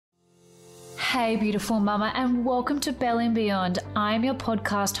Hey, beautiful mama, and welcome to Belly and Beyond. I'm your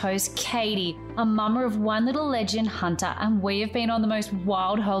podcast host, Katie, a mama of one little legend, Hunter, and we have been on the most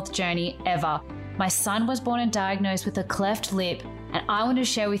wild health journey ever. My son was born and diagnosed with a cleft lip, and I want to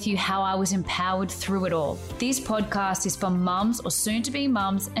share with you how I was empowered through it all. This podcast is for mums or soon-to-be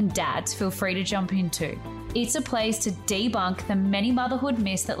mums and dads. Feel free to jump in too. It's a place to debunk the many motherhood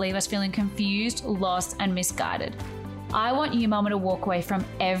myths that leave us feeling confused, lost, and misguided. I want you, mama, to walk away from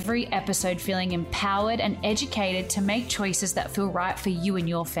every episode feeling empowered and educated to make choices that feel right for you and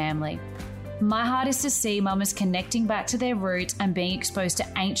your family. My heart is to see mamas connecting back to their roots and being exposed to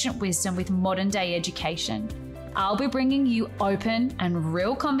ancient wisdom with modern day education. I'll be bringing you open and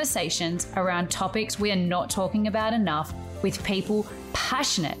real conversations around topics we are not talking about enough with people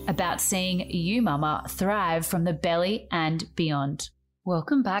passionate about seeing you, mama, thrive from the belly and beyond.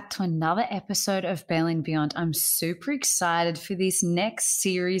 Welcome back to another episode of Belly and Beyond. I'm super excited for this next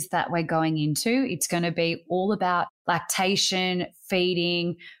series that we're going into. It's going to be all about lactation,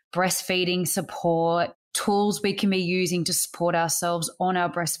 feeding, breastfeeding support, tools we can be using to support ourselves on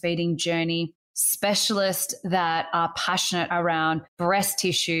our breastfeeding journey, specialists that are passionate around breast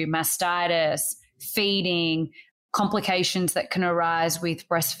tissue, mastitis, feeding, complications that can arise with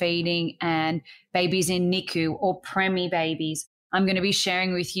breastfeeding and babies in NICU or preemie babies. I'm going to be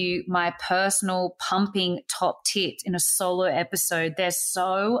sharing with you my personal pumping top tips in a solo episode. There's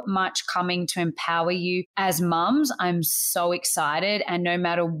so much coming to empower you as mums. I'm so excited. And no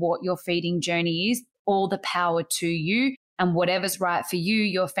matter what your feeding journey is, all the power to you and whatever's right for you,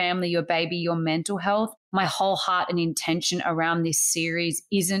 your family, your baby, your mental health. My whole heart and intention around this series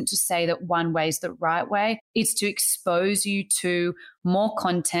isn't to say that one way is the right way. It's to expose you to more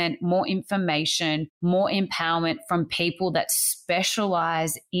content, more information, more empowerment from people that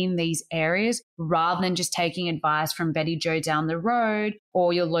specialize in these areas rather than just taking advice from Betty Joe down the road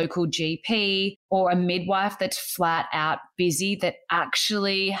or your local GP or a midwife that's flat out busy that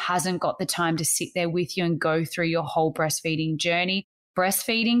actually hasn't got the time to sit there with you and go through your whole breastfeeding journey.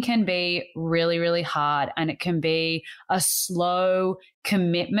 Breastfeeding can be really, really hard, and it can be a slow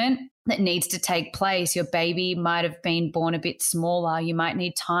commitment that needs to take place. Your baby might have been born a bit smaller. You might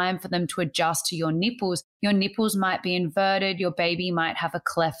need time for them to adjust to your nipples. Your nipples might be inverted. Your baby might have a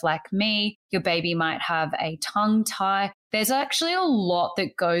cleft like me. Your baby might have a tongue tie. There's actually a lot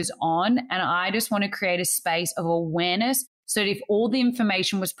that goes on, and I just want to create a space of awareness so that if all the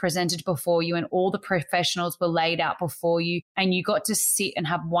information was presented before you and all the professionals were laid out before you and you got to sit and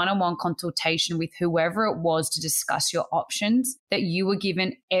have one-on-one consultation with whoever it was to discuss your options, that you were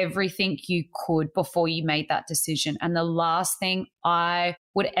given everything you could before you made that decision. And the last thing I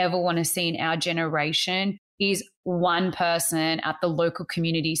would ever want to see in our generation is one person at the local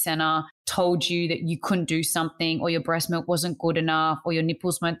community center told you that you couldn't do something or your breast milk wasn't good enough or your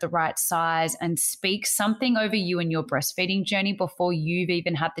nipples weren't the right size and speak something over you and your breastfeeding journey before you've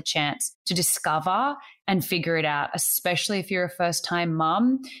even had the chance to discover and figure it out, especially if you're a first-time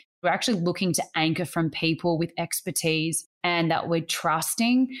mum. We're actually looking to anchor from people with expertise and that we're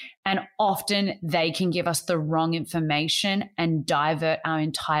trusting. And often they can give us the wrong information and divert our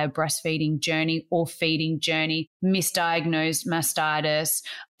entire breastfeeding journey or feeding journey, misdiagnosed mastitis,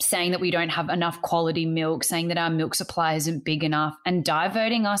 saying that we don't have enough quality milk, saying that our milk supply isn't big enough, and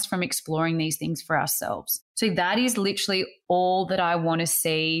diverting us from exploring these things for ourselves. So that is literally all that I want to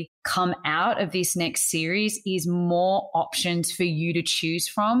see come out of this next series is more options for you to choose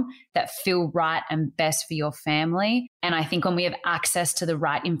from that feel right and best for your family. And I think when we have access to the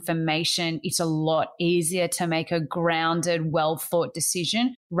right information, it's a lot easier to make a grounded, well-thought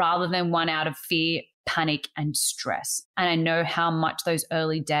decision rather than one out of fear, panic, and stress. And I know how much those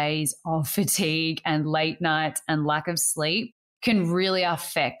early days of fatigue and late nights and lack of sleep can really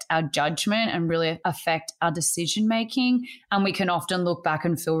affect our judgment and really affect our decision making. And we can often look back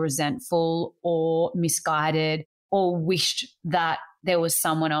and feel resentful or misguided or wished that there was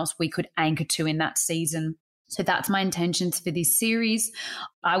someone else we could anchor to in that season. So that's my intentions for this series.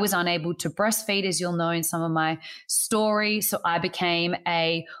 I was unable to breastfeed, as you'll know in some of my story. So I became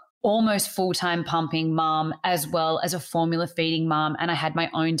a almost full-time pumping mom as well as a formula feeding mom. And I had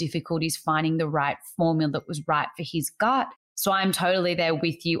my own difficulties finding the right formula that was right for his gut. So I'm totally there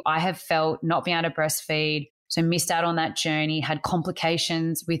with you. I have felt not being able to breastfeed, so missed out on that journey, had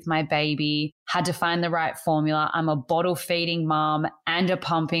complications with my baby, had to find the right formula. I'm a bottle feeding mom and a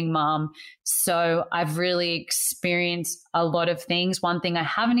pumping mom. So I've really experienced a lot of things. One thing I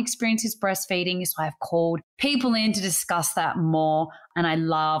haven't experienced is breastfeeding. So I've called people in to discuss that more. And I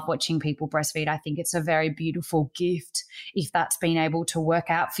love watching people breastfeed. I think it's a very beautiful gift if that's been able to work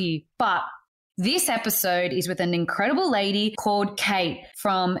out for you. But This episode is with an incredible lady called Kate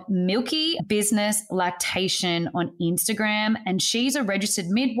from Milky Business Lactation on Instagram. And she's a registered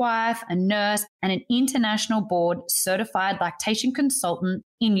midwife, a nurse, and an international board certified lactation consultant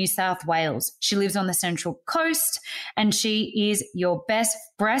in New South Wales. She lives on the Central Coast and she is your best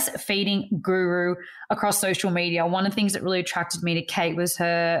breastfeeding guru across social media. One of the things that really attracted me to Kate was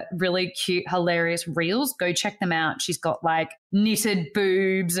her really cute, hilarious reels. Go check them out. She's got like knitted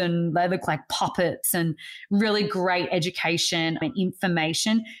boobs and they look like puppets and really great education and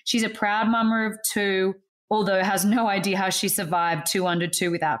information. She's a proud mama of 2, although has no idea how she survived 2 under 2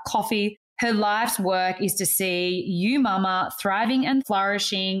 without coffee. Her life's work is to see you, mama, thriving and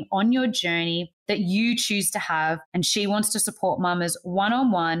flourishing on your journey that you choose to have. And she wants to support mamas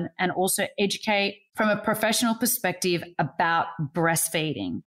one-on-one and also educate from a professional perspective about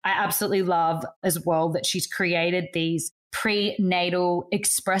breastfeeding. I absolutely love as well that she's created these prenatal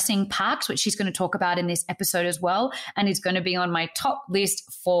expressing packs, which she's going to talk about in this episode as well. And it's going to be on my top list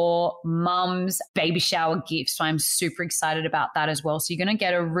for mums baby shower gifts. So I'm super excited about that as well. So you're going to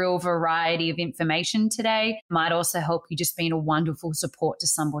get a real variety of information today. Might also help you just being a wonderful support to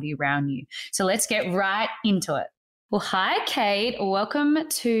somebody around you. So let's get right into it. Well, hi, Kate. Welcome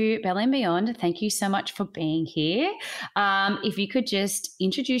to Belly and Beyond. Thank you so much for being here. If you could just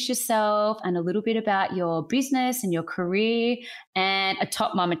introduce yourself and a little bit about your business and your career and a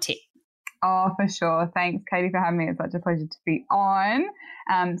top mama tip. Oh, for sure. Thanks, Katie, for having me. It's such a pleasure to be on.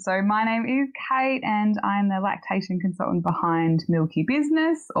 So my name is Kate and I'm the lactation consultant behind Milky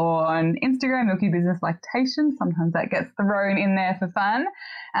Business, or on Instagram, Milky Business Lactation. Sometimes that gets thrown in there for fun.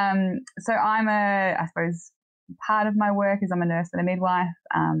 So I suppose, part of my work is I'm a nurse and a midwife,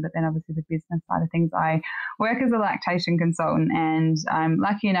 but then obviously the business side of things, I work as a lactation consultant and I'm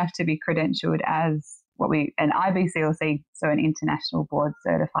lucky enough to be credentialed as an IBCLC, so an international board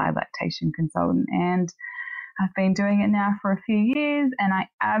certified lactation consultant. And I've been doing it now for a few years and I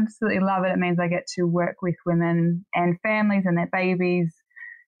absolutely love it. It means I get to work with women and families and their babies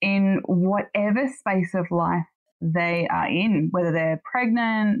in whatever space of life they are in, whether they're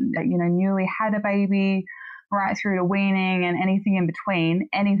pregnant, newly had a baby, right through to weaning and anything in between.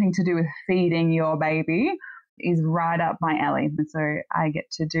 Anything to do with feeding your baby is right up my alley. And so I get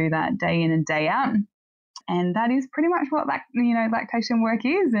to do that day in and day out. And that is pretty much what lactation work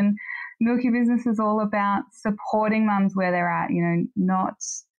is. And Milky Business is all about supporting mums where they're at, not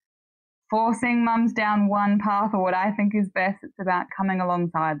forcing mums down one path or what I think is best. It's about coming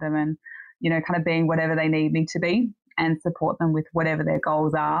alongside them and, kind of being whatever they need me to be and support them with whatever their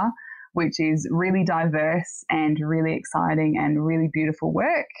goals are, which is really diverse and really exciting and really beautiful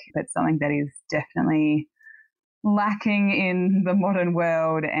work, but something that is definitely lacking in the modern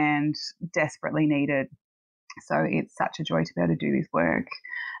world and desperately needed. So it's such a joy to be able to do this work.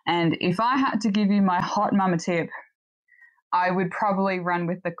 And if I had to give you my hot mama tip, I would probably run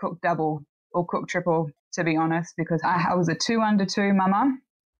with the cook double or cook triple, to be honest, because I was a 2 under 2 mama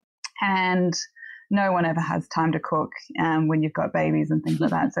and no one ever has time to cook when you've got babies and things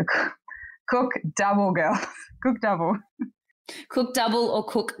like that. So cook double, girls. Cook double. Cook double or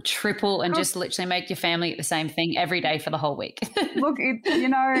cook triple and just literally make your family eat the same thing every day for the whole week. Look,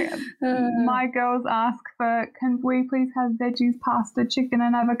 my girls ask for, can we please have veggies, pasta, chicken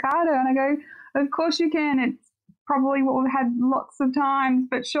and avocado? And I go, of course you can. It's probably what we've had lots of times,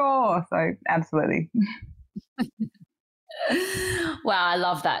 but sure. So absolutely. Wow, I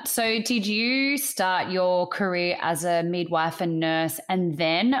love that. So did you start your career as a midwife and nurse and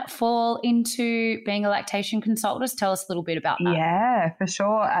then fall into being a lactation consultant? Tell us a little bit about that. Yeah, for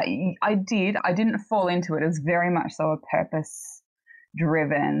sure. I did. I didn't fall into it. It was very much so a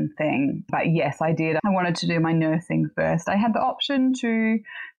purpose-driven thing. But yes, I did. I wanted to do my nursing first. I had the option to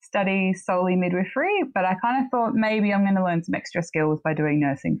study solely midwifery, but I kind of thought maybe I'm going to learn some extra skills by doing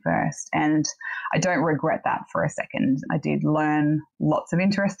nursing first. And I don't regret that for a second. I did learn lots of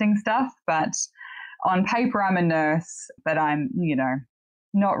interesting stuff, but on paper I'm a nurse, but I'm,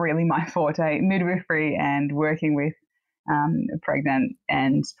 not really my forte. Midwifery and working with pregnant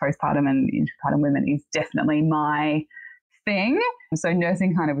and postpartum and intrapartum women is definitely my thing. So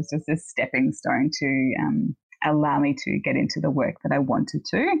nursing kind of was just a stepping stone to allow me to get into the work that I wanted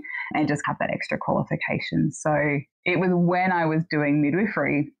to and just have that extra qualification. So it was when I was doing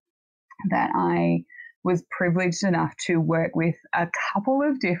midwifery that I was privileged enough to work with a couple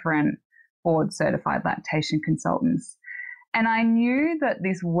of different board certified lactation consultants. And I knew that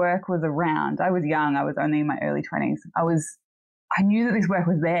this work was around. I was young. I was only in my early 20s. I knew that this work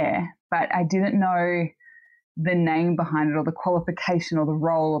was there, but I didn't know the name behind it or the qualification or the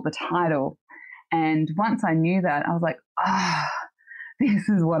role or the title. And once I knew that, I was like, this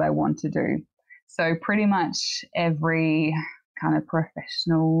is what I want to do. So pretty much every kind of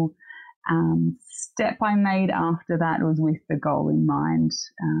professional step I made after that was with the goal in mind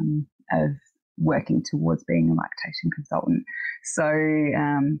of working towards being a lactation consultant. So,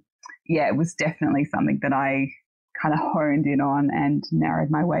 it was definitely something that I kind of honed in on and narrowed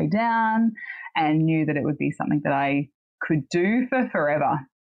my way down, and knew that it would be something that I could do for forever,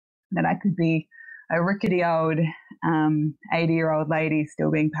 that I could be a rickety old 80-year-old lady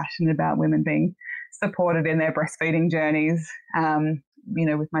still being passionate about women being supported in their breastfeeding journeys,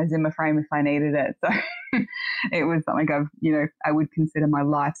 with my Zimmer frame if I needed it. So it was something I would consider my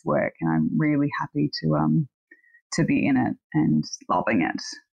life's work, and I'm really happy to be in it and loving it.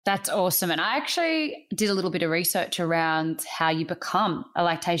 That's awesome. And I actually did a little bit of research around how you become a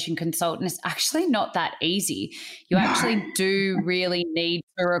lactation consultant. It's actually not that easy. You actually do really need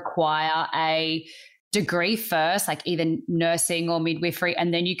to require a degree first, like either nursing or midwifery,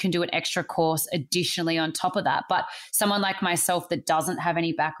 and then you can do an extra course additionally on top of that. But someone like myself that doesn't have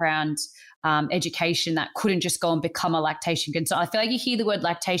any background education, that couldn't just go and become a lactation consultant. I feel like you hear the word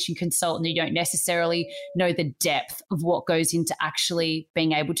lactation consultant, you don't necessarily know the depth of what goes into actually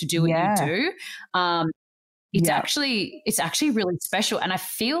being able to do what you do. It's actually really special. And I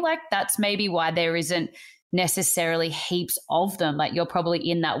feel like that's maybe why there isn't necessarily heaps of them. Like, you're probably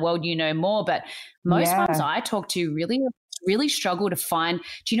in that world, more, but most ones I talk to really struggle to find,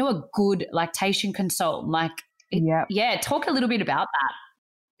 do you know a good lactation consultant? Talk a little bit about that.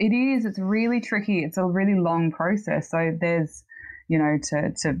 It is. It's really tricky. It's a really long process. So there's,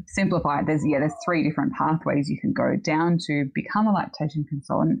 to simplify it, there's 3 different pathways you can go down to become a lactation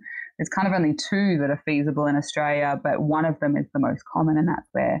consultant. There's kind of only 2 that are feasible in Australia, but one of them is the most common, and that's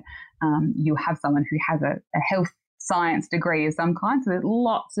where you have someone who has a health science degree of some kind. So there's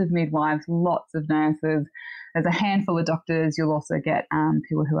lots of midwives, lots of nurses. There's a handful of doctors. You'll also get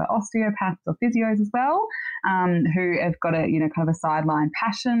people who are osteopaths or physios as well, who have got a kind of a sideline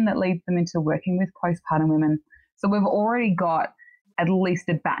passion that leads them into working with postpartum women. So we've already got at least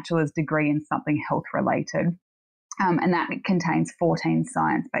a bachelor's degree in something health related, and that contains 14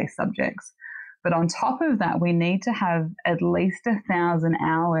 science-based subjects. But on top of that, we need to have at least 1,000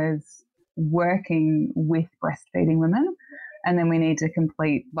 hours working with breastfeeding women, and then we need to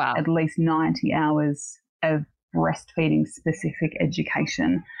complete at least 90 hours of breastfeeding specific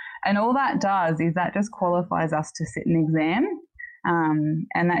education. And all that does is that just qualifies us to sit an exam,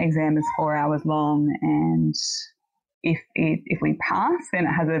 and that exam is 4 hours long, and if we pass, then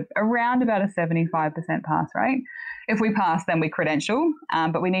it has around about a 75% pass rate. If we pass, then we credential,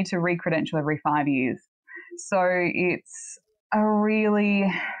 but we need to re-credential every 5 years. So it's a really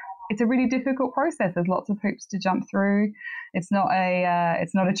difficult process. There's lots of hoops to jump through. It's not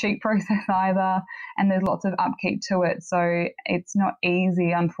a cheap process either, and there's lots of upkeep to it. So it's not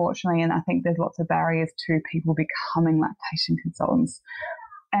easy, unfortunately, and I think there's lots of barriers to people becoming lactation consultants.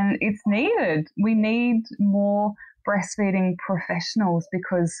 And it's needed. We need more breastfeeding professionals,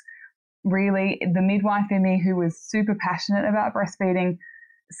 because really the midwife in me who was super passionate about breastfeeding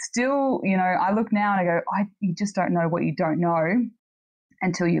still, I look now and I go, you just don't know what you don't know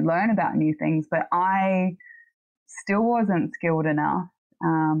until you learn about new things. But I still wasn't skilled enough,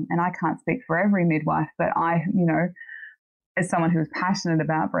 and I can't speak for every midwife, but I, as someone who was passionate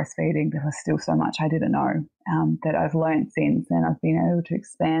about breastfeeding, there was still so much I didn't know that I've learned since, and I've been able to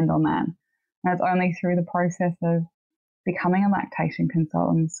expand on that. And it's only through the process of becoming a lactation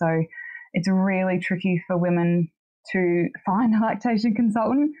consultant. So it's really tricky for women to find a lactation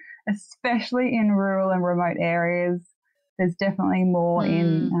consultant, especially in rural and remote areas. There's definitely more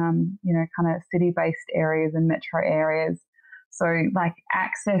in, kind of city-based areas and metro areas. So like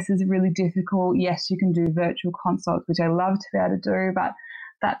access is really difficult. Yes, you can do virtual consults, which I love to be able to do, but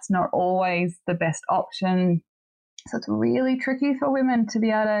that's not always the best option. So it's really tricky for women to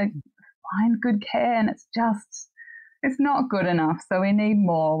be able to find good care, and it's not good enough. So we need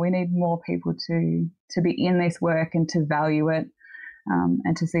more. We need more people to be in this work and to value it,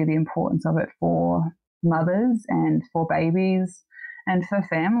 and to see the importance of it for mothers and for babies and for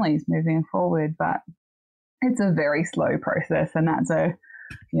families moving forward. But it's a very slow process, and that's a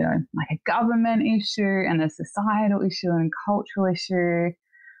government issue and a societal issue and cultural issue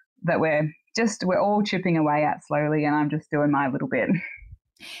that we're all chipping away at slowly, and I'm just doing my little bit.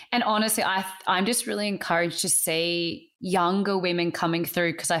 And honestly, I'm just really encouraged to see younger women coming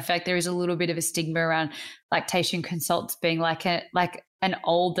through, because I feel like there is a little bit of a stigma around lactation consultants being like an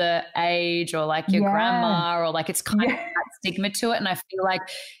older age or like your grandma, or like it's kind of that stigma to it. And I feel like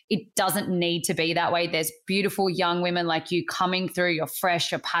it doesn't need to be that way. There's beautiful young women like you coming through. You're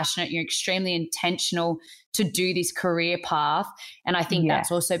fresh, you're passionate, you're extremely intentional to do this career path. And I think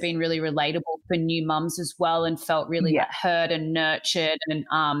that's also been really relatable for new mums as well, and felt really heard and nurtured,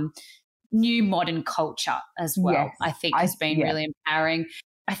 and new modern culture as well. I think has been really empowering.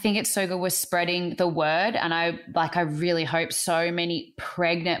 I think it's so good we're spreading the word, and I really hope so many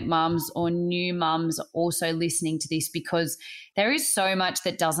pregnant mums or new mums are also listening to this, because there is so much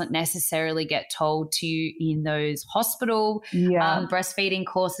that doesn't necessarily get told to you in those hospital breastfeeding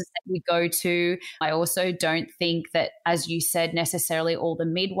courses that you go to. I also don't think that, as you said, necessarily all the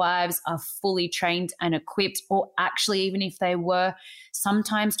midwives are fully trained and equipped, or actually, even if they were,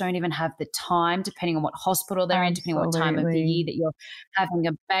 sometimes don't even have the time, depending on what hospital they're in, depending on what time of the year that you're having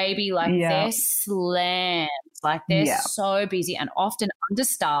a baby. Like they're slammed, like they're so busy and often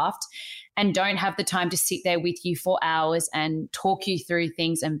understaffed, and don't have the time to sit there with you for hours and talk you through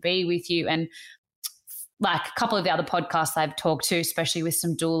things and be with you. And like a couple of the other podcasts I've talked to, especially with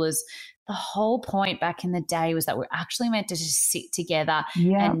some doulas, the whole point back in the day was that we're actually meant to just sit together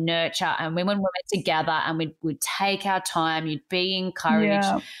and nurture, and women were meant to gather and we'd take our time, you'd be encouraged.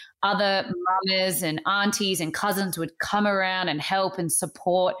 Other mamas and aunties and cousins would come around and help and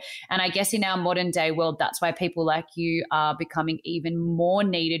support. And I guess in our modern day world, that's why people like you are becoming even more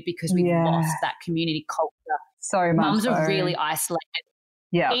needed, because we've lost that community culture. So much mums are really isolated.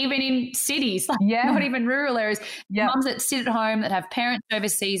 Even in cities, like not even rural areas. Mums that sit at home, that have parents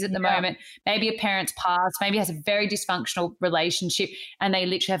overseas at the moment, maybe a parent's passed, maybe has a very dysfunctional relationship, and they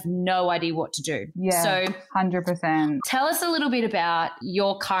literally have no idea what to do. So 100%. Tell us a little bit about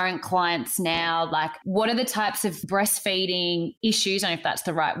your current clients now. Like, what are the types of breastfeeding issues, I don't know if that's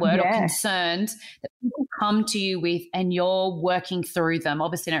the right word, or concerns that people come to you with, and you're working through them?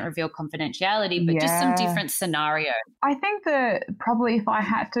 Obviously don't reveal confidentiality, but just some different scenarios. I think that probably if I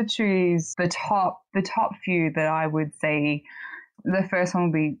had to choose the top few that I would see, the first one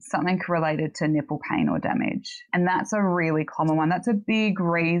would be something related to nipple pain or damage. And that's a really common one. That's a big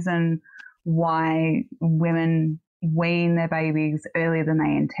reason why women wean their babies earlier than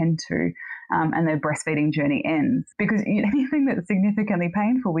they intend to, and their breastfeeding journey ends. Because anything that's significantly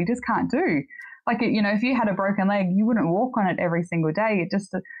painful, we just can't do. Like, if you had a broken leg, you wouldn't walk on it every single day. It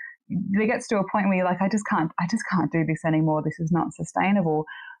gets to a point where you're like, I just can't do this anymore. This is not sustainable.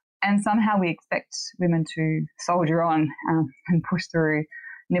 And somehow we expect women to soldier on and push through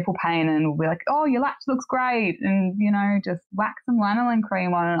nipple pain, and we're like, oh, your latch looks great, and just whack some lanolin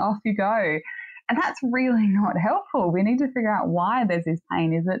cream on and off you go. And that's really not helpful. We need to figure out why there's this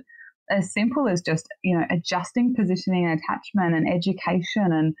pain. Is it as simple as just adjusting positioning and attachment and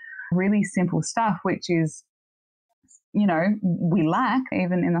education and really simple stuff, which is we lack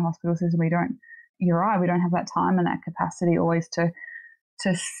even in the hospital system. You're right, we don't have that time and that capacity always to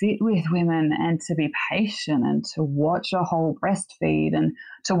sit with women and to be patient and to watch a whole breastfeed and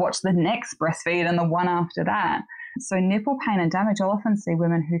to watch the next breastfeed and the one after that. So nipple pain and damage, I'll often see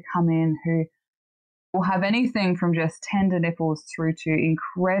women who come in who will have anything from just tender nipples through to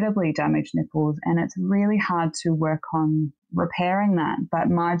incredibly damaged nipples, and it's really hard to work on repairing that. But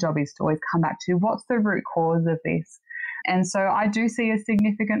my job is to always come back to what's the root cause of this. And so I do see a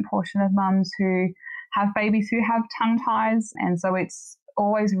significant portion of mums who have babies who have tongue ties, and so it's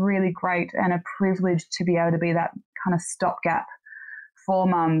always really great and a privilege to be able to be that kind of stopgap for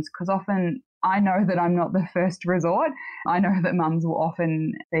mums, because often I know that I'm not the first resort. I know that mums will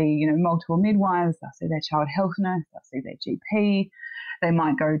often see, multiple midwives. They'll see their child health nurse, they'll see their GP. They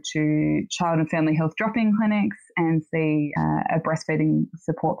might go to child and family health drop-in clinics and see a breastfeeding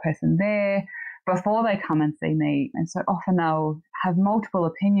support person there before they come and see me. And so often they'll have multiple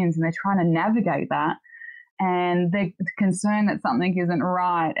opinions and they're trying to navigate that, and they're concerned that something isn't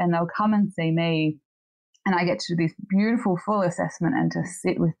right, and they'll come and see me, and I get to do this beautiful full assessment and to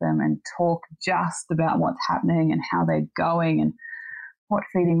sit with them and talk just about what's happening and how they're going and what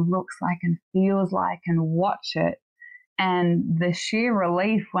feeding looks like and feels like, and watch it. And the sheer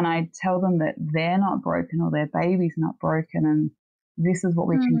relief when I tell them that they're not broken or their baby's not broken and this is what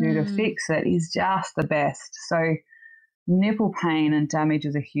we can do to fix it is just the best. So nipple pain and damage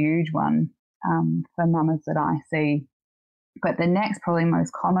is a huge one for mamas that I see. But the next probably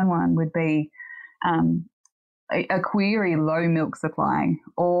most common one would be a query low milk supply,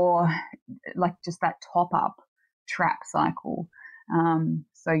 or like just that top-up trap cycle.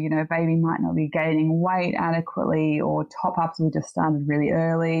 So, baby might not be gaining weight adequately, or top-ups we just started really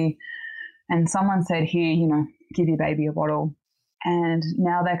early. And someone said, here, give your baby a bottle. And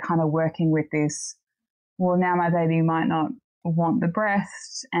now they're kind of working with this, well, now my baby might not want the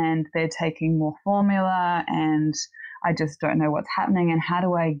breast and they're taking more formula, and I just don't know what's happening, and how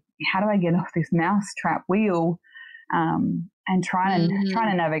do I get off this mousetrap wheel, and trying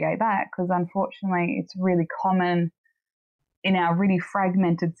to navigate that, because unfortunately it's really common in our really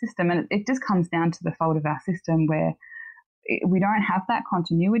fragmented system, and it just comes down to the fault of our system where we don't have that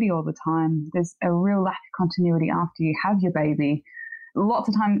continuity all the time. There's a real lack of continuity after you have your baby. Lots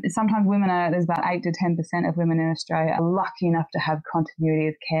of times, sometimes there's about 8 to 10% of women in Australia are lucky enough to have continuity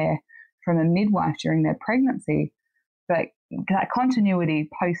of care from a midwife during their pregnancy. But that continuity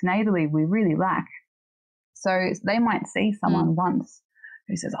postnatally, we really lack. So they might see someone once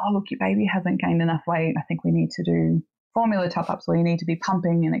who says, oh, look, your baby hasn't gained enough weight. I think we need to do formula top-ups, where you need to be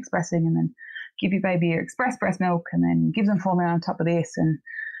pumping and expressing, and then give your baby express breast milk and then give them formula on top of this.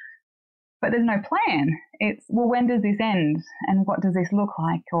 But there's no plan. It's, well, when does this end and what does this look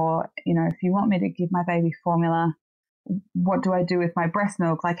like? Or, if you want me to give my baby formula, what do I do with my breast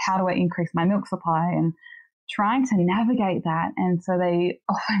milk? Like, how do I increase my milk supply? And trying to navigate that. And so they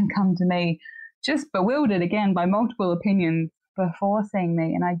often come to me just bewildered again by multiple opinions before seeing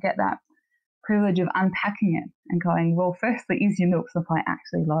me. And I get that privilege of unpacking it and going, well, firstly, is your milk supply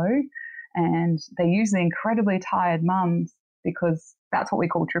actually low? And they're usually incredibly tired mums, because that's what we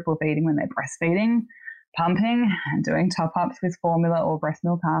call triple feeding when they're breastfeeding, pumping, and doing top-ups with formula or breast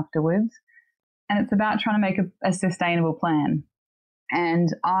milk afterwards. And it's about trying to make a sustainable plan. And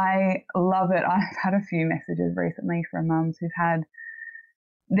I love it. I've had a few messages recently from mums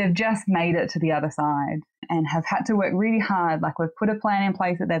they've just made it to the other side and have had to work really hard. Like, we've put a plan in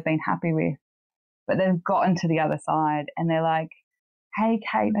place that they've been happy with, but they've gotten to the other side and they're like, hey,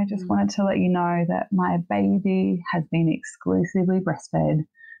 Kate, I just wanted to let you know that my baby has been exclusively breastfed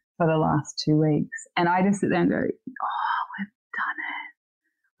for the last 2 weeks. And I just sit there and go, oh,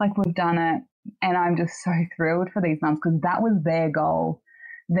 we've done it. And I'm just so thrilled for these mums, because that was their goal.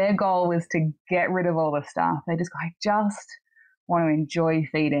 Their goal was to get rid of all the stuff. They just go, I just want to enjoy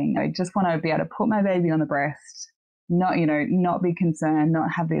feeding. I just want to be able to put my baby on the breast, not be concerned,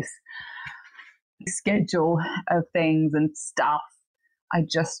 not have this schedule of things and stuff. I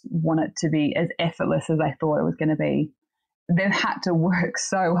just want it to be as effortless as I thought it was going to be. They've had to work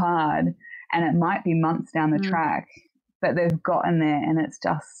so hard, and it might be months down the track, but they've gotten there, and it's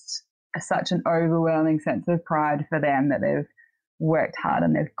just such an overwhelming sense of pride for them that they've worked hard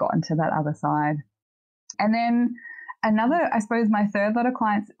and they've gotten to that other side. And then I suppose my third lot of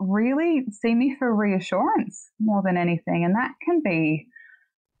clients really see me for reassurance more than anything, and that can be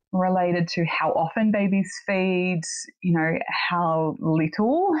related to how often babies feed, how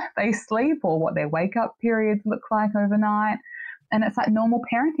little they sleep or what their wake-up periods look like overnight. And it's like normal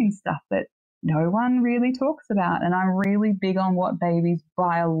parenting stuff that no one really talks about. And I'm really big on what babies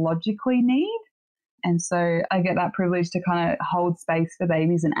biologically need. And so I get that privilege to kind of hold space for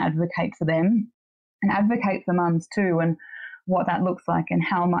babies and advocate for them and advocate for mums too, and what that looks like and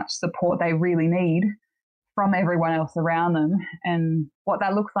how much support they really need from everyone else around them, and what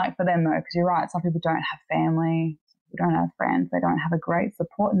that looks like for them though, because you're right, some people don't have family, they don't have friends, they don't have a great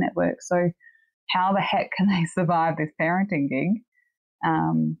support network. So how the heck can they survive this parenting gig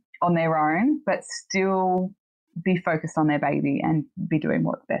on their own, but still be focused on their baby and be doing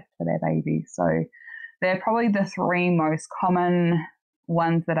what's best for their baby? So they're probably the three most common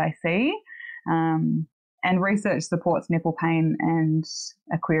ones that I see. And research supports nipple pain and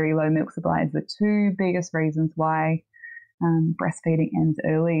a query low milk supply as the two biggest reasons why breastfeeding ends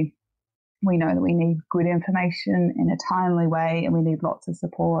early. We know that we need good information in a timely way, and we need lots of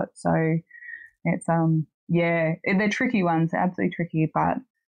support. So it's they're tricky ones, absolutely tricky, but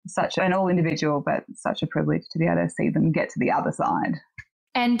such an all individual, but such a privilege to be able to see them get to the other side.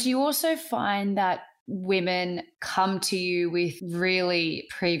 And do you also find that women come to you with really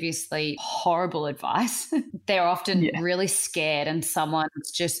previously horrible advice? They're often really scared, and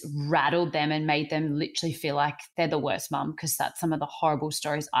someone's just rattled them and made them literally feel like they're the worst mum, because that's some of the horrible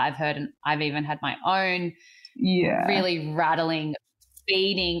stories I've heard, and I've even had my own really rattling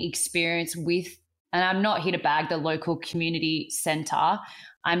feeding experience with, and I'm not here to bag the local community centre.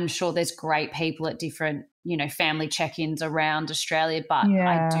 I'm sure there's great people at different, family check-ins around Australia, but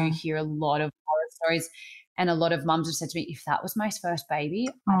I do hear a lot of horror stories, and a lot of mums have said to me, if that was my first baby,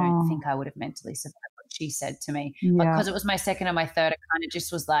 I don't think I would have mentally survived what she said to me. But because it was my second and my third, it kind of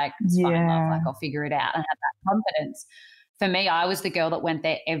just was like, it's fine, love, like I'll figure it out, and have that confidence. For me, I was the girl that went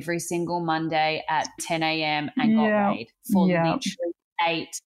there every single Monday at 10 a.m. and got weighed for literally 8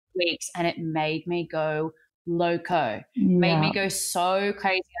 weeks, and it made me go loco. Made me go so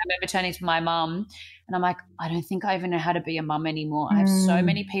crazy. I remember turning to my mum and I'm like, I don't think I even know how to be a mum anymore. I have so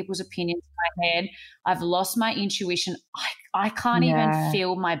many people's opinions in my head. I've lost my intuition. I can't even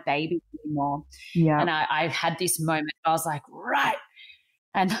feel my baby anymore. And I had this moment. I was like, right.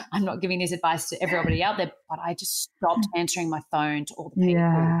 And I'm not giving this advice to everybody out there, but I just stopped answering my phone to all the people.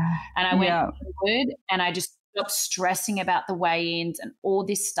 And I went forward and I just stopped stressing about the weigh-ins and all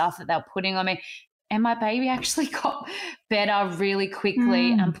this stuff that they were putting on me. And my baby actually got better really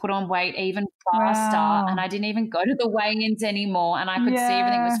quickly and put on weight even faster. Wow. And I didn't even go to the weigh-ins anymore. And I could see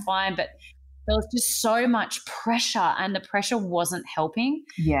everything was fine. But there was just so much pressure and the pressure wasn't helping.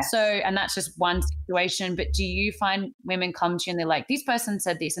 So, and that's just one situation. But do you find women come to you and they're like, this person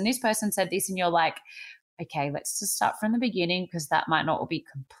said this and this person said this, and you're like, okay, let's just start from the beginning because that might not be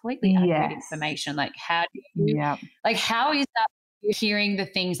completely accurate information. Like, how do you, like, how is that you're hearing the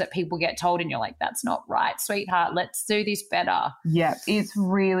things that people get told and you're like, that's not right, sweetheart, let's do this better? It's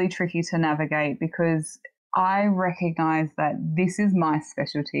really tricky to navigate because I recognize that this is my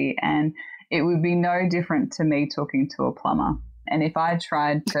specialty and it would be no different to me talking to a plumber. And if I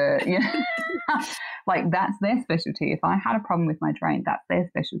tried to, you know, like that's their specialty. If I had a problem with my drain, that's their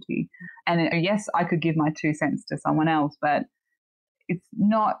specialty. And yes, I could give my 2 cents to someone else, but it's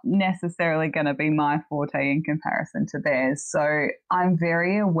not necessarily going to be my forte in comparison to theirs. So I'm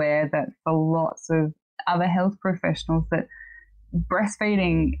very aware that for lots of other health professionals that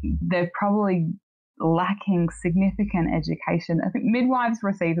breastfeeding, they're probably lacking significant education. I think midwives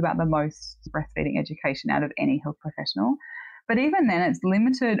receive about the most breastfeeding education out of any health professional. But even then, it's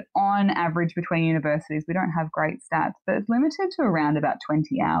limited on average between universities. We don't have great stats, but it's limited to around about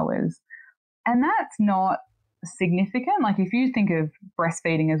 20 hours. And that's not significant. Like if you think of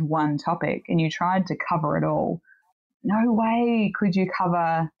breastfeeding as one topic and you tried to cover it all, no way could you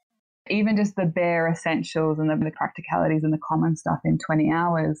cover even just the bare essentials and the practicalities and the common stuff in 20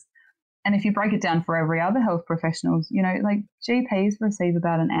 hours. And if you break it down for every other health professionals, you know, like GPs receive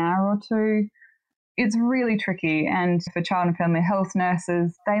about an hour or two. It's really tricky. And for child and family health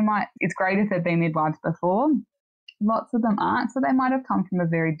nurses, it's great if they've been midwives before. Lots of them aren't. So they might have come from a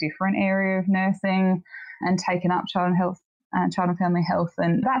very different area of nursing and taken up child and family health.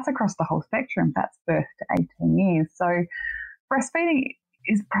 And that's across the whole spectrum. That's birth to 18 years. So breastfeeding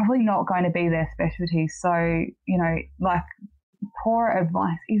is probably not going to be their specialty. So, you know, like poor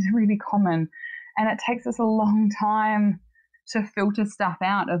advice is really common and it takes us a long time to filter stuff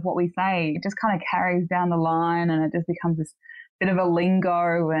out of what we say. It just kind of carries down the line and it just becomes this bit of a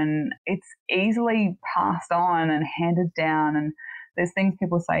lingo and it's easily passed on and handed down, and there's things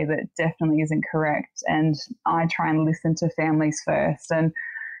people say that definitely isn't correct, and I try and listen to families first and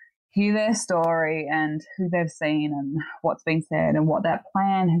hear their story and who they've seen and what's been said and what that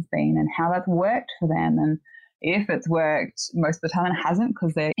plan has been and how that's worked for them. And if it's worked, most of the time it hasn't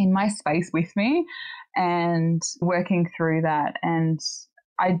because they're in my space with me and working through that. And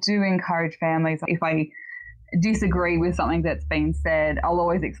I do encourage families, if I disagree with something that's been said, I'll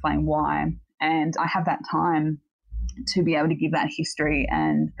always explain why. And I have that time to be able to give that history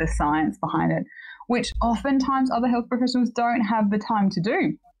and the science behind it, which oftentimes other health professionals don't have the time to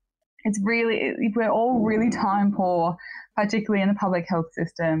do. We're all really time poor, particularly in the public health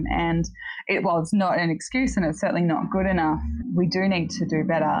system. And it's not an excuse and it's certainly not good enough. We do need to do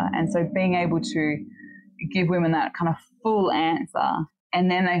better. And so being able to give women that kind of full answer, and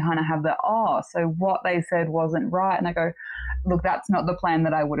then they kind of have so what they said wasn't right. And I go, look, that's not the plan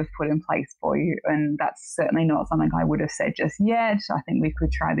that I would have put in place for you. And that's certainly not something I would have said just yet. I think we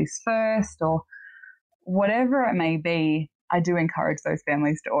could try this first, or whatever it may be. I do encourage those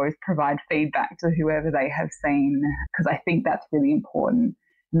families to always provide feedback to whoever they have seen, because I think that's really important.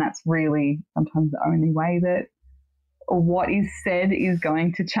 And that's really sometimes the only way that what is said is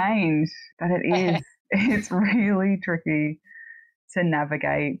going to change. But it's really tricky to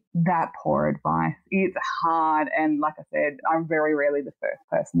navigate that poor advice. It's hard. And like I said, I'm very rarely the first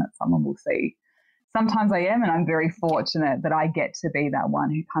person that someone will see. Sometimes I am, and I'm very fortunate that I get to be that one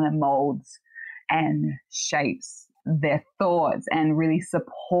who kind of molds and shapes their thoughts and really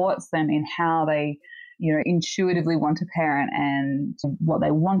supports them in how they, you know, intuitively want to parent and what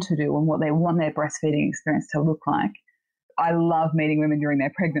they want to do and what they want their breastfeeding experience to look like. I love meeting women during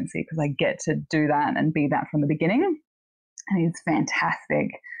their pregnancy because I get to do that and be that from the beginning. And it's fantastic.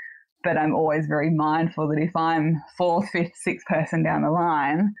 But I'm always very mindful that if I'm fourth, fifth, sixth person down the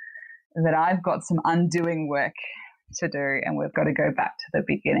line, that I've got some undoing work to do and we've got to go back to the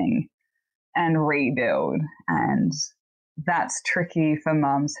beginning and rebuild. And that's tricky for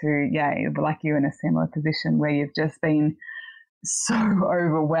mums who, like you, in a similar position where you've just been so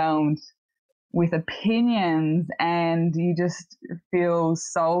overwhelmed with opinions, and you just feel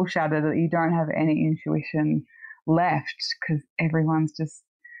soul shattered that you don't have any intuition left because everyone's just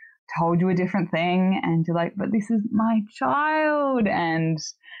told you a different thing, and you're like, but this is my child, and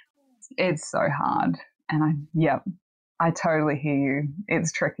it's so hard. And I totally hear you.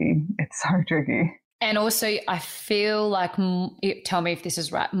 It's tricky. It's so tricky. And also, I feel like, tell me if this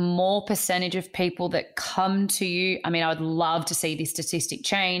is right, more percentage of people that come to you. I mean, I would love to see this statistic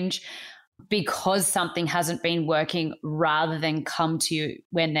change because something hasn't been working rather than come to you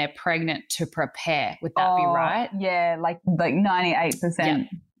when they're pregnant to prepare. Would that be right? Yeah, like 98%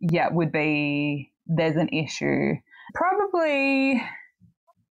 would be there's an issue. Probably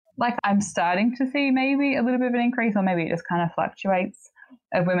like I'm starting to see maybe a little bit of an increase, or maybe it just kind of fluctuates,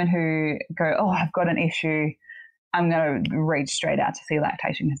 of women who go, oh, I've got an issue, I'm going to reach straight out to see a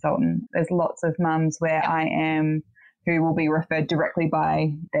lactation consultant. There's lots of mums where I am who will be referred directly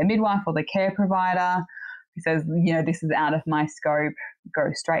by their midwife or the care provider who says, this is out of my scope,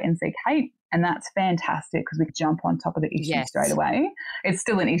 go straight and see Kate. And that's fantastic because we jump on top of the issue straight away. It's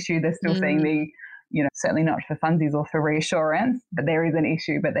still an issue. They're still seeing me, certainly not for funsies or for reassurance, but there is an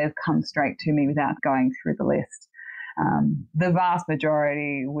issue, but they've come straight to me without going through the list. The vast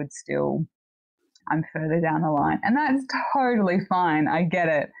majority would still, I'm further down the line. And that's totally fine. I get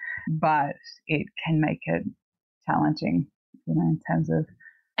it. But it can make it challenging, in terms of.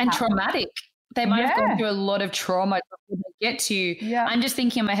 And traumatic. They might have gone through a lot of trauma before they get to you. Yeah. I'm just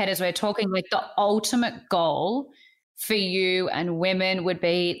thinking in my head as we're talking, like the ultimate goal for you and women would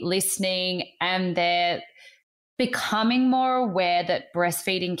be listening, and they're becoming more aware that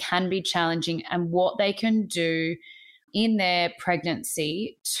breastfeeding can be challenging and what they can do in their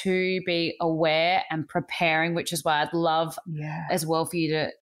pregnancy to be aware and preparing, which is why I'd love as well for you to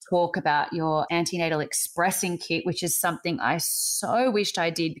talk about your antenatal expressing kit, which is something I so wished I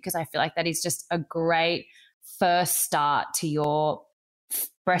did, because I feel like that is just a great first start to your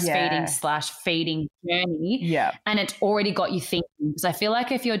breastfeeding / feeding journey. Yeah. And it's already got you thinking, because I feel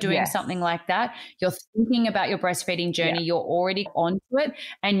like if you're doing something like that, you're thinking about your breastfeeding journey, you're already onto it,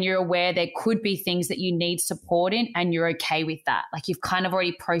 and you're aware there could be things that you need support in, and you're okay with that. Like you've kind of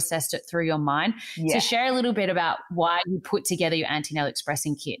already processed it through your mind. So share a little bit about why you put together your antenatal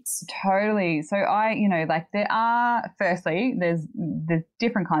expressing kits. Totally. So there's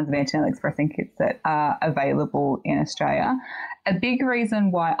different kinds of antenatal expressing kits that are available in Australia. A big reason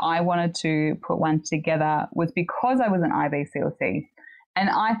why I wanted to put one together was because I was an IBCLC.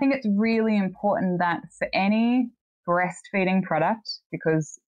 And I think it's really important that for any breastfeeding product,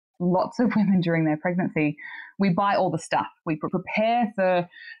 because lots of women during their pregnancy, we buy all the stuff. We prepare for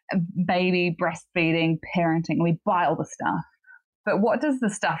baby breastfeeding, parenting, we buy all the stuff. But what does the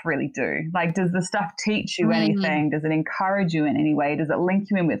stuff really do? Like, does the stuff teach you anything? Does it encourage you in any way? Does it link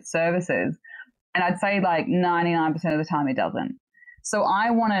you in with services? And I'd say like 99% of the time it doesn't. So I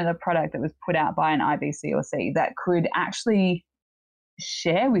wanted a product that was put out by an IBCLC that could actually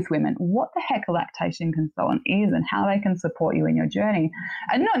share with women what the heck a lactation consultant is and how they can support you in your journey.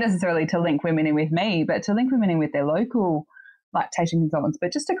 And not necessarily to link women in with me, but to link women in with their local lactation consultants,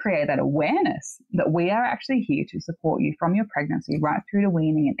 but just to create that awareness that we are actually here to support you from your pregnancy right through to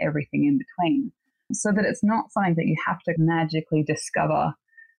weaning and everything in between, so that it's not something that you have to magically discover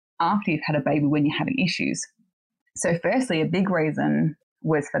after you've had a baby when you're having issues. So firstly, a big reason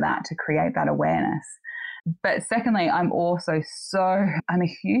was for that, to create that awareness. But secondly, I'm a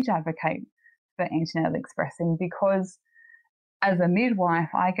huge advocate for antenatal expressing, because as a midwife,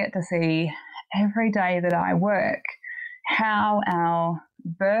 I get to see every day that I work how our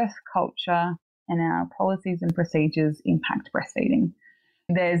birth culture and our policies and procedures impact breastfeeding.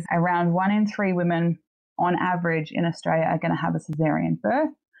 There's around 1 in 3 women on average in Australia are going to have a cesarean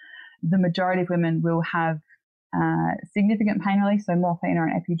birth. The majority of women will have significant pain relief, so morphine or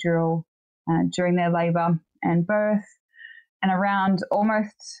an epidural during their labour and birth. And around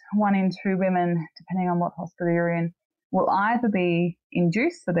almost 1 in 2 women, depending on what hospital you're in, will either be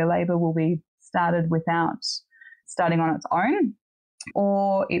induced, so their labour will be started without starting on its own,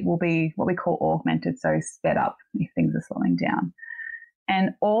 or it will be what we call augmented, so sped up if things are slowing down.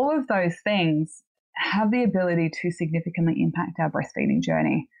 And all of those things have the ability to significantly impact our breastfeeding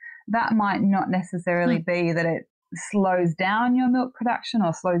journey. That might not necessarily be that it slows down your milk production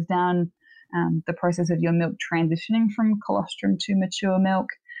or slows down the process of your milk transitioning from colostrum to mature milk.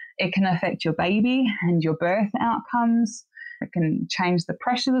 It can affect your baby and your birth outcomes. It can change the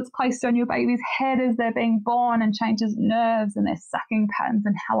pressure that's placed on your baby's head as they're being born, and changes nerves and their sucking patterns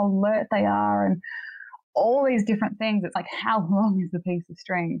and how alert they are and all these different things. It's like, how long is the piece of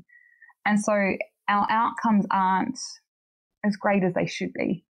string? And so our outcomes aren't as great as they should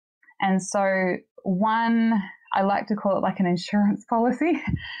be. And so one, I like to call it like an insurance policy.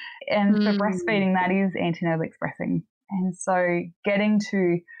 And for breastfeeding, that is antenatal expressing. And so getting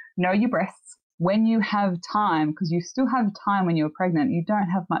to know your breasts when you have time, because you still have time when you're pregnant. You don't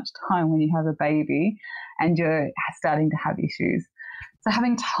have much time when you have a baby and you're starting to have issues. So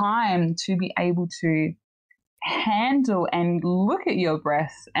having time to be able to handle and look at your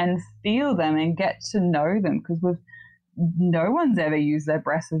breasts and feel them and get to know them, because no one's ever used their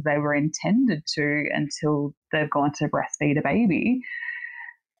breasts as they were intended to until they've gone to breastfeed a baby.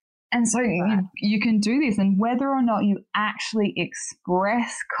 And so you can do this, and whether or not you actually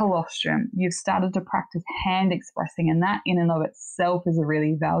express colostrum, you've started to practice hand expressing, and that in and of itself is a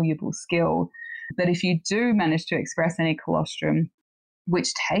really valuable skill. That if you do manage to express any colostrum,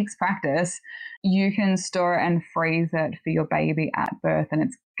 which takes practice, you can store and freeze it for your baby at birth, and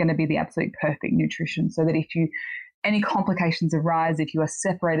it's going to be the absolute perfect nutrition, so that if any complications arise, if you are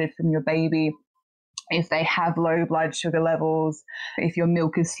separated from your baby, if they have low blood sugar levels, if your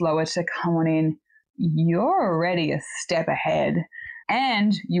milk is slower to come on in, you're already a step ahead,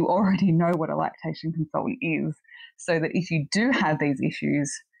 and you already know what a lactation consultant is, so that if you do have these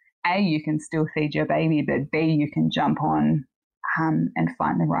issues, A, you can still feed your baby, but B, you can jump on and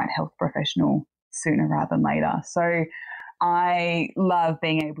find the right health professional sooner rather than later. So I love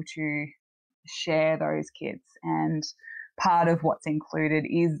being able to share those kits, and part of what's included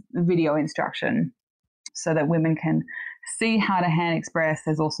is video instruction so that women can see how to hand express.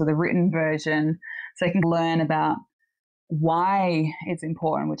 There's also the written version so they can learn about why it's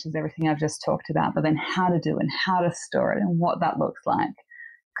important, which is everything I've just talked about, but then how to do it and how to store it and what that looks like,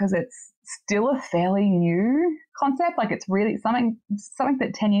 because it's still a fairly new concept. Like, it's really something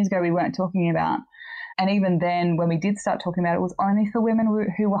that 10 years ago we weren't talking about. And even then, when we did start talking about it, it was only for women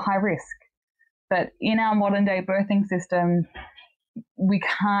who were high risk. But in our modern day birthing system, we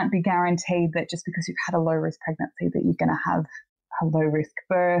can't be guaranteed that just because you've had a low risk pregnancy that you're going to have a low risk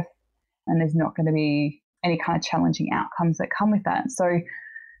birth, and there's not going to be any kind of challenging outcomes that come with that. So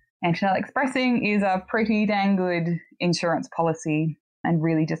antenatal expressing is a pretty dang good insurance policy, and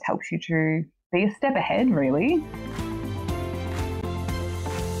really just helps you to be a step ahead, really.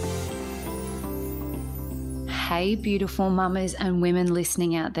 Hey, beautiful mamas and women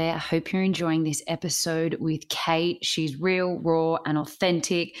listening out there. I hope you're enjoying this episode with Kate. She's real, raw, and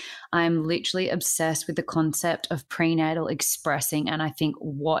authentic. I'm literally obsessed with the concept of prenatal expressing, and I think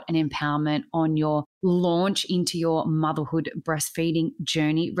what an empowerment on your launch into your motherhood breastfeeding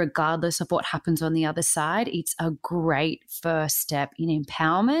journey, regardless of what happens on the other side. It's a great first step in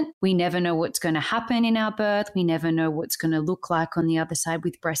empowerment. We never know what's going to happen in our birth. We never know what's going to look like on the other side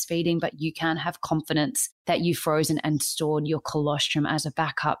with breastfeeding, but you can have confidence that you've frozen and stored your colostrum as a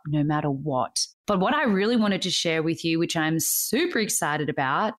backup no matter what. But what I really wanted to share with you, which I'm super excited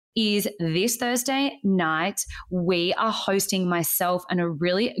about, is this Thursday night, we are hosting, myself and a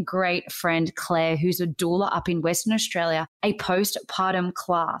really great friend, Claire, who's a doula up in Western Australia, a postpartum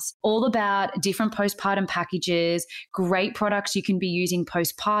class all about different postpartum packages, great products you can be using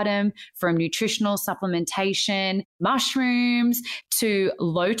postpartum, from nutritional supplementation, mushrooms, to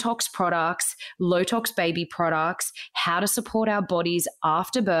low tox products, low tox baby products, how to support our bodies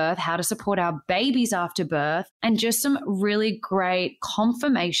after birth, how to support our babies after birth, and just some really great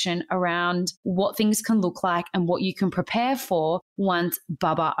confirmation around what things can look like and what you can prepare for once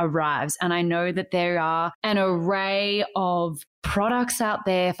Bubba arrives. And I know that there are an array of products out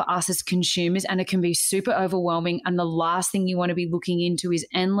there for us as consumers, and it can be super overwhelming. And the last thing you want to be looking into is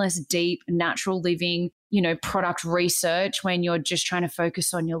endless, deep, natural living, product research when you're just trying to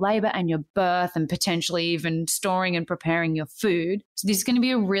focus on your labor and your birth and potentially even storing and preparing your food. So this is going to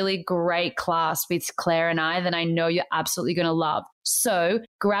be a really great class with Claire and I that I know you're absolutely going to love. So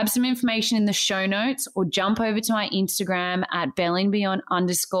grab some information in the show notes or jump over to my Instagram at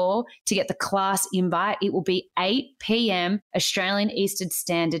bellandbeyond_ to get the class invite. It will be 8 p.m. Australian Eastern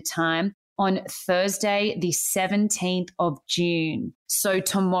Standard Time on Thursday, the 17th of June. So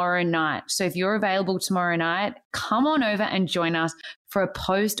tomorrow night. So if you're available tomorrow night, come on over and join us for a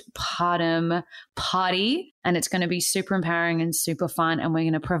postpartum party. And it's going to be super empowering and super fun. And we're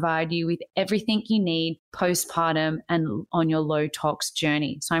going to provide you with everything you need postpartum and on your low tox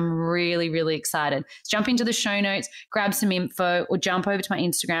journey. So I'm really, really excited. Jump into the show notes, grab some info, or jump over to my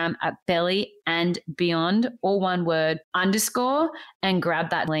Instagram at bellyandbeyond, all one word, _ and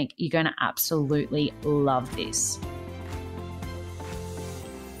grab that link. You're going to absolutely love this.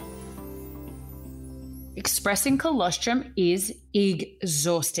 Expressing colostrum is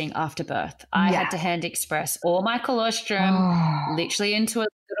exhausting after birth. I had to hand express all my colostrum literally into a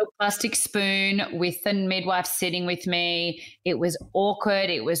little plastic spoon with the midwife sitting with me. It was awkward.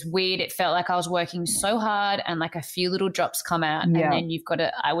 It was weird. It felt like I was working so hard and like a few little drops come out and then you've got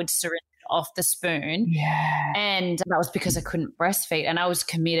to, I would syringe off the spoon. Yeah. And that was because I couldn't breastfeed and I was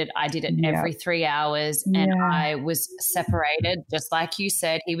committed. I did it every 3 hours and I was separated. Just like you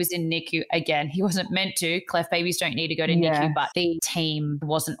said, he was in NICU. Again, he wasn't meant to. Cleft babies don't need to go to NICU, but the team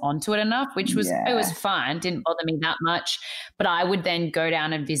wasn't onto it enough, which was, it was fine. Didn't bother me that much. But I would then go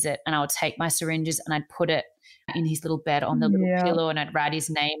down and visit and I would take my syringes and I'd put it in his little bed on the little pillow and I'd write his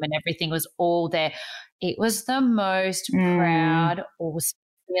name and everything was all there. It was the most proud, awesome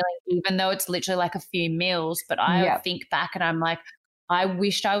feeling, even though it's literally like a few meals. But I think back and I'm like, I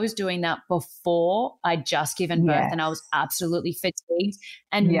wished I was doing that before I'd just given birth and I was absolutely fatigued.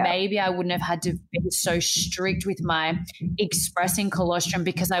 And maybe I wouldn't have had to be so strict with my expressing colostrum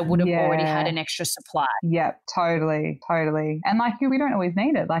because I would have already had an extra supply. Yep, totally. And like we don't always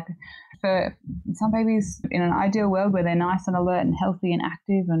need it. Like for some babies in an ideal world where they're nice and alert and healthy and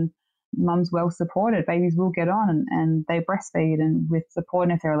active and mum's well supported, babies will get on and they breastfeed, and with support,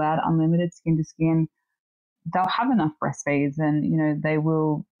 and if they're allowed unlimited skin to skin, they'll have enough breastfeeds and, you know,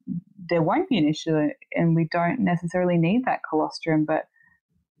 there won't be an issue and we don't necessarily need that colostrum. But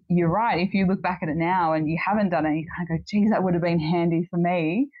you're right. If you look back at it now and you haven't done it, you kind of go, geez, that would have been handy for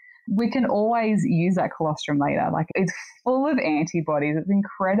me. We can always use that colostrum later. Like it's full of antibodies. It's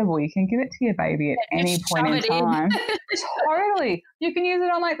incredible. You can give it to your baby at any point in time. Totally. You can use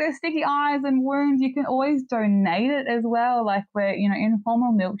it on like their sticky eyes and wounds. You can always donate it as well. Like where, you know,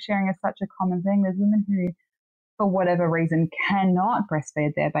 informal milk sharing is such a common thing. There's women who, for whatever reason, cannot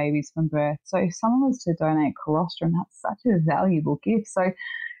breastfeed their babies from birth. So if someone was to donate colostrum, that's such a valuable gift. So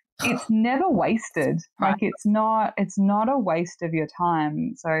it's never wasted. Like it's not a waste of your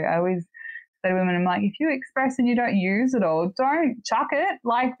time. So I always say to women, I'm like, if you express and you don't use it all, don't chuck it.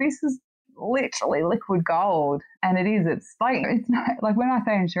 Like this is literally liquid gold. And it is. It's not like when I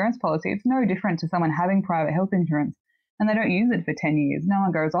say insurance policy, it's no different to someone having private health insurance and they don't use it for 10 years. No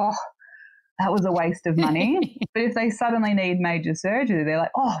one goes, oh, that was a waste of money. But if they suddenly need major surgery, they're like,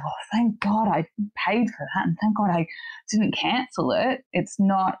 oh, well, thank God I paid for that and thank God I didn't cancel it. It's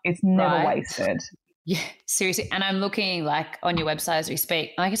never wasted. Yeah, seriously. And I'm looking like on your website as we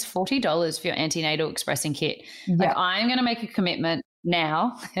speak, like it's $40 for your antenatal expressing kit. Like I'm going to make a commitment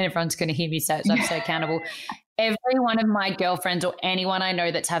now and everyone's going to hear me say it, so I'm so accountable. Every one of my girlfriends or anyone I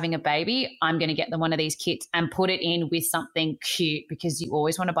know that's having a baby, I'm going to get them one of these kits and put it in with something cute because you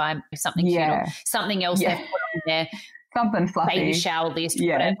always want to buy something cute or something else they've put on there. Something fluffy. Baby shower list,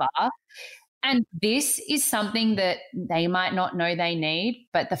 whatever. And this is something that they might not know they need,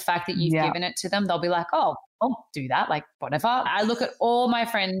 but the fact that you've given it to them, they'll be like, oh, I'll do that, like whatever. I look at all my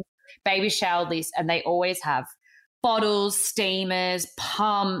friends' baby shower lists and they always have bottles, steamers,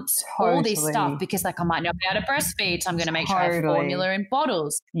 pumps, all this stuff because like I might not be able to breastfeed, so I'm going to make sure I have formula in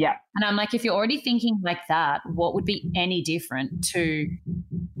bottles. Yeah. And I'm like, if you're already thinking like that, what would be any different to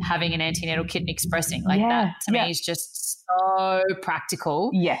having an antenatal kit and expressing? Like that to me is just so practical.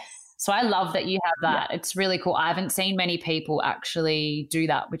 Yes. So I love that you have that. Yeah. It's really cool. I haven't seen many people actually do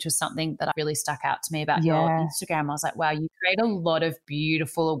that, which was something that really stuck out to me about your Instagram. I was like, wow, you create a lot of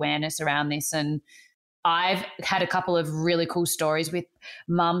beautiful awareness around this. And I've had a couple of really cool stories with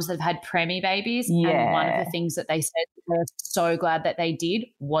mums that have had preemie babies. And one of the things that they said they're so glad that they did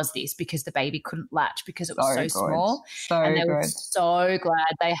was this, because the baby couldn't latch because it was so small. And they were so glad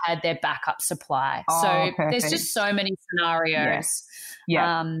they had their backup supply. So there's just so many scenarios.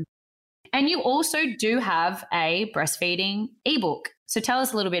 And you also do have a breastfeeding ebook. So tell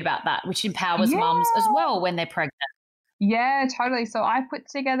us a little bit about that, which empowers mums as well when they're pregnant. Yeah, totally. So I put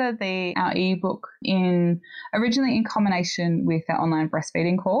together our ebook originally in combination with our online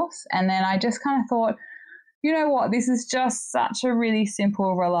breastfeeding course. And then I just kind of thought, you know what, this is just such a really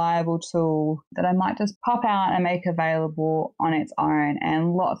simple, reliable tool that I might just pop out and make available on its own.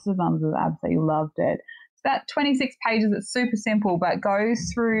 And lots of mums have absolutely loved it. It's about 26 pages. It's super simple, but goes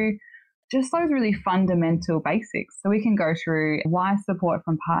through just those really fundamental basics. So we can go through why support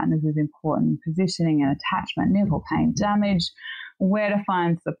from partners is important, positioning and attachment, nipple pain damage, where to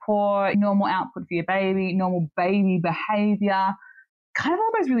find support, normal output for your baby, normal baby behavior, kind of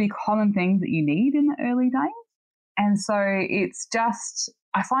all those really common things that you need in the early days. And so it's just,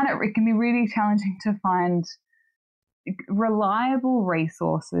 I find it can be really challenging to find reliable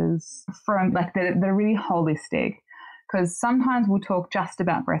resources from that are really holistic. Because sometimes we'll talk just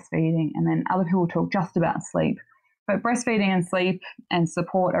about breastfeeding and then other people will talk just about sleep. But breastfeeding and sleep and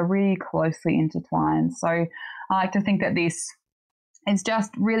support are really closely intertwined. So I like to think that this is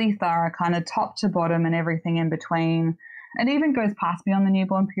just really thorough, kind of top to bottom and everything in between. it even goes past beyond the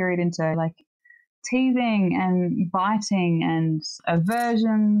newborn period into like teething and biting and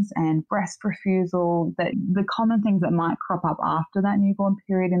aversions and breast refusal, that the common things that might crop up after that newborn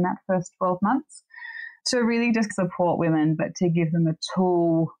period in that first 12 months, to really just support women, but to give them a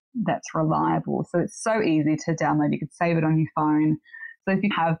tool that's reliable. So it's so easy to download. You could save it on your phone. So if you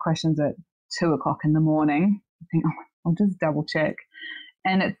have questions at 2 o'clock in the morning, you think, oh, I'll just double check.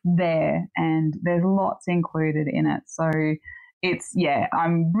 And it's there, and there's lots included in it. So it's,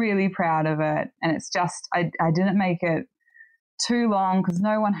 I'm really proud of it. And it's just, I didn't make it too long because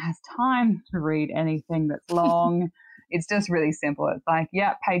no one has time to read anything that's long. It's just really simple. It's like,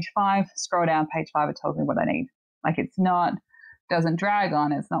 page 5, scroll down page 5, it tells me what I need. Like doesn't drag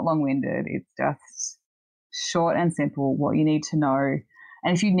on, it's not long-winded. It's just short and simple, what you need to know.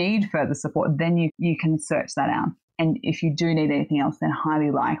 And if you need further support, then you can search that out. And if you do need anything else, then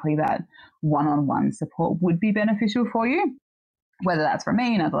highly likely that one-on-one support would be beneficial for you, whether that's from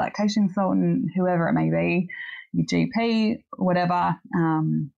me, another lactation consultant, whoever it may be, your GP, whatever.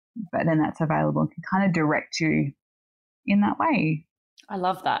 But then that's available and can kind of direct you in that way. I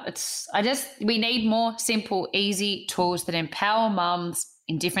love that. We need more simple, easy tools that empower mums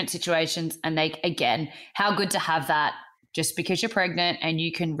in different situations. And how good to have that just because you're pregnant and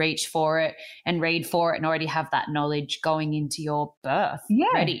you can reach for it and read for it and already have that knowledge going into your birth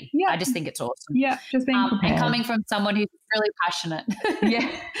ready. Yeah. I just think it's awesome. Yeah, just being prepared. And coming from someone who's really passionate. Yeah,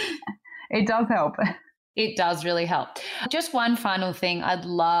 it does help. It does really help. Just one final thing I'd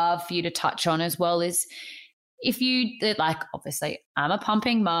love for you to touch on as well is, if you obviously I'm a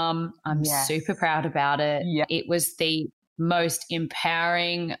pumping mum. I'm super proud about it. Yeah. It was the most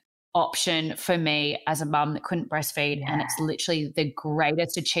empowering option for me as a mum that couldn't breastfeed. Yeah. And it's literally the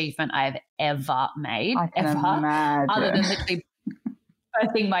greatest achievement I've ever made. I can imagine. Other than literally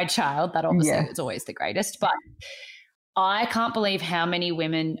birthing my child. That obviously is always the greatest. But I can't believe how many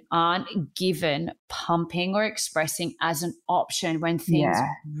women aren't given pumping or expressing as an option when things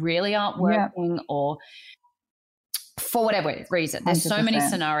really aren't working or for whatever reason. There's 100%. So many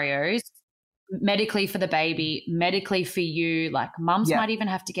scenarios, medically for the baby, medically for you, like mums might even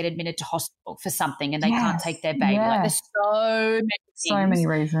have to get admitted to hospital for something and they can't take their baby. Like there's so many things. So many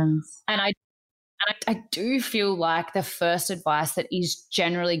reasons. And I do feel like the first advice that is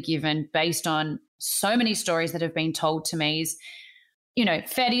generally given based on so many stories that have been told to me is,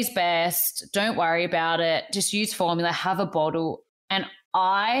 fed is best, don't worry about it, just use formula, have a bottle. And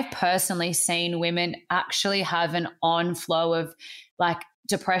I've personally seen women actually have an onflow of like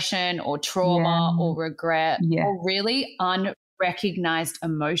depression or trauma or regret or really unrecognized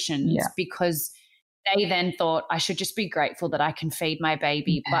emotions because they then thought, I should just be grateful that I can feed my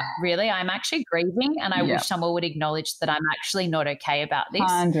baby. But really, I'm actually grieving and I wish someone would acknowledge that I'm actually not okay about this.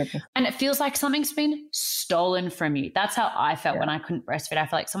 100%. And it feels like something's been stolen from you. That's how I felt when I couldn't breastfeed. I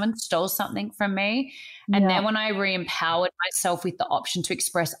felt like someone stole something from me. And then when I re-empowered myself with the option to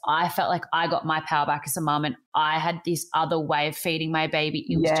express, I felt like I got my power back as a mum and I had this other way of feeding my baby.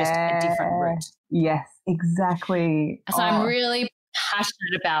 It was just a different route. Yes, exactly. So I'm really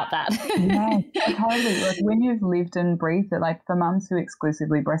passionate about that. Totally. Like when you've lived and breathed it, like for mums who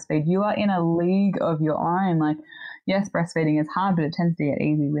exclusively breastfeed, you are in a league of your own. Like, yes, breastfeeding is hard, but it tends to get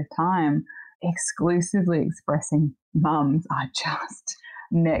easy with time. Exclusively expressing mums are just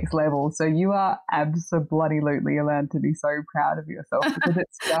next level. So you are absolutely allowed to be so proud of yourself because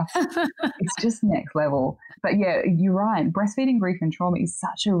it's just next level. But yeah, you're right. Breastfeeding grief and trauma is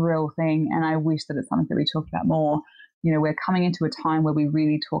such a real thing. And I wish that it's something that we talked about more. We're coming into a time where we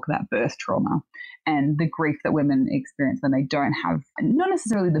really talk about birth trauma and the grief that women experience when they don't have, not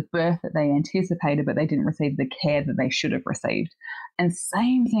necessarily the birth that they anticipated, but they didn't receive the care that they should have received. And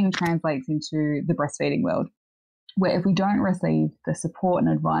same thing translates into the breastfeeding world, where if we don't receive the support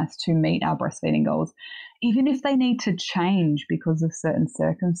and advice to meet our breastfeeding goals, even if they need to change because of certain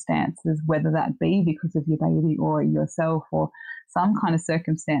circumstances, whether that be because of your baby or yourself or some kind of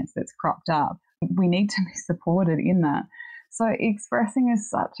circumstance that's cropped up, we need to be supported in that. So expressing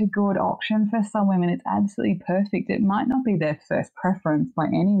is such a good option for some women. It's absolutely perfect. It might not be their first preference by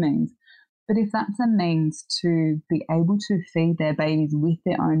any means, but if that's a means to be able to feed their babies with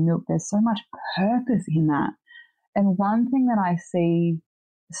their own milk, there's so much purpose in that. And one thing that I see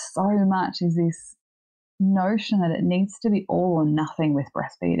so much is this notion that it needs to be all or nothing with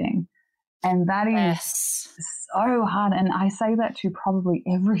breastfeeding. And that is so hard. And I say that to probably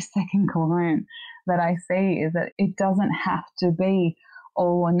every second client that I see, is that it doesn't have to be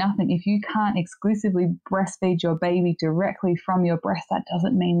all or nothing. If you can't exclusively breastfeed your baby directly from your breast, that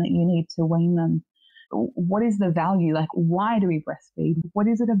doesn't mean that you need to wean them. What is the value? Like, why do we breastfeed? What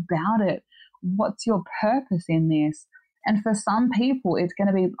is it about it? What's your purpose in this? And for some people, it's going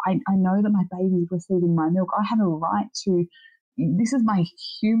to be, I know that my baby is receiving my milk. I have a right to, this is my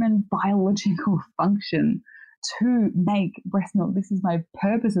human biological function to make breast milk. This is my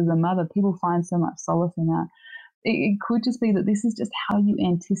purpose as a mother. People find so much solace in that. It could just be that this is just how you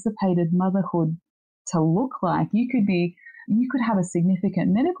anticipated motherhood to look like. You could have a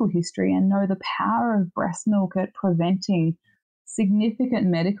significant medical history and know the power of breast milk at preventing significant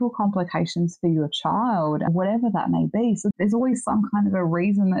medical complications for your child, whatever that may be. So there's always some kind of a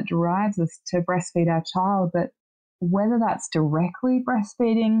reason that drives us to breastfeed our child, but whether that's directly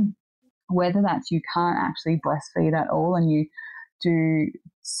breastfeeding, whether that's you can't actually breastfeed at all and you do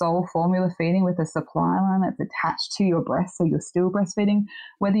sole formula feeding with a supply line that's attached to your breast, so you're still breastfeeding,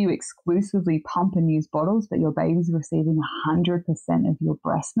 whether you exclusively pump and use bottles but your baby's receiving 100% of your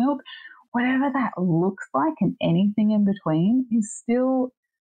breast milk, whatever that looks like and anything in between is still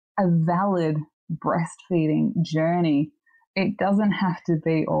a valid breastfeeding journey. It doesn't have to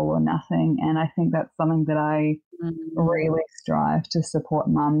be all or nothing, and I think that's something that I really strive to support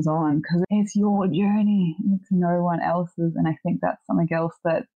mums on, because it's your journey, it's no one else's. And I think that's something else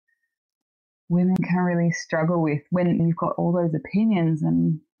that women can really struggle with when you've got all those opinions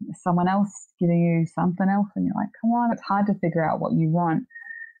and someone else giving you something else and you're like, come on, it's hard to figure out what you want.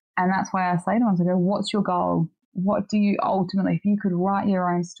 And that's why I say to mums, I go, what's your goal? What do you ultimately, if you could write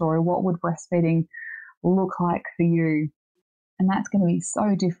your own story, what would breastfeeding look like for you? And that's going to be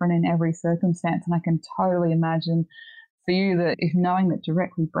so different in every circumstance. And I can totally imagine for you that if knowing that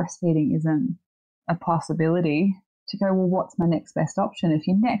directly breastfeeding isn't a possibility, to go, well, what's my next best option? If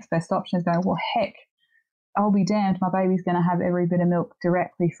your next best option is going, well, heck, I'll be damned, my baby's going to have every bit of milk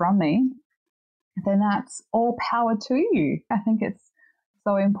directly from me, then that's all power to you. I think it's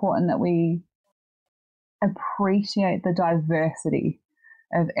so important that we appreciate the diversity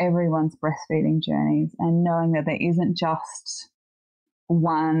of everyone's breastfeeding journeys and knowing that there isn't just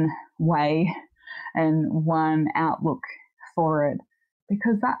one way and one outlook for it,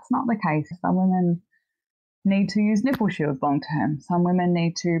 because that's not the case. Some women need to use nipple shields long term. Some women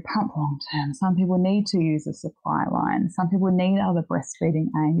need to pump long term. Some people need to use a supply line. Some people need other breastfeeding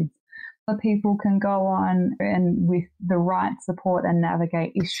aids. Other people can go on and with the right support and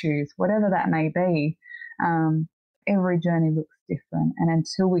navigate issues, whatever that may be. Every journey looks different. And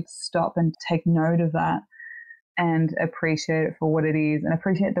until we stop and take note of that and appreciate it for what it is and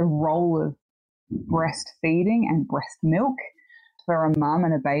appreciate the role of breastfeeding and breast milk for a mum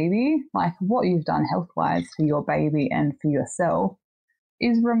and a baby, like what you've done health-wise for your baby and for yourself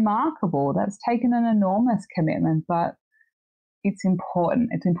is remarkable. That's taken an enormous commitment, but it's important.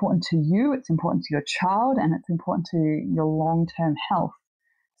 It's important to you, it's important to your child, and it's important to your long-term health.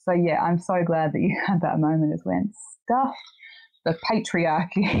 So yeah, I'm so glad that you had that moment as when stuff the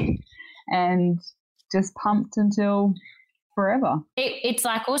patriarchy and just pumped until forever. It's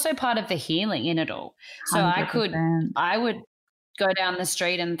like also part of the healing in it all. So 100%. I would go down the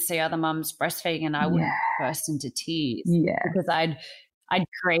street and see other mums breastfeeding and I would burst into tears because I'd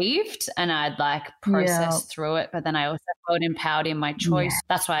grieved and I'd like processed through it, but then I also felt empowered in my choice.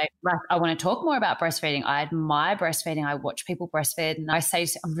 That's why I want to talk more about breastfeeding. I admire breastfeeding. I watch people breastfeed and I say,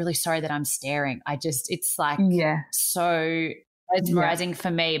 I'm really sorry that I'm staring. It's like so mesmerizing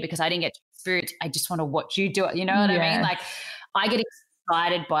for me because I didn't get to experience. I just want to watch you do it. You know what I mean? Like I get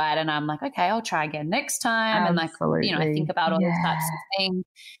excited by it and I'm like, okay, I'll try again next time. Absolutely. And like, I think about all those types of things.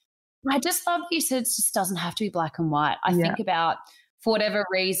 I just love that you said it just doesn't have to be black and white. I think about, for whatever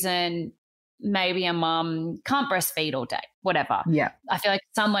reason, maybe a mum can't breastfeed all day, whatever. Yeah. I feel like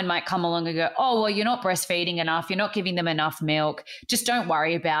someone might come along and go, oh, well, you're not breastfeeding enough. You're not giving them enough milk. Just don't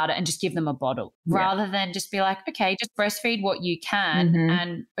worry about it and just give them a bottle rather than just be like, okay, just breastfeed what you can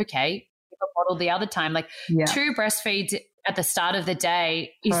and okay, give a bottle the other time. Like 2 breastfeeds at the start of the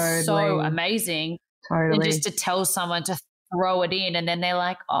day is so amazing. And just to tell someone to throw it in and then they're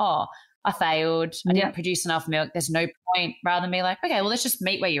like, oh, I failed. I didn't produce enough milk. There's no point. Rather than be like, okay, well, let's just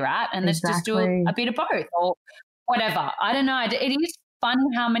meet where you're at and let's just do a bit of both or whatever. I don't know. It is funny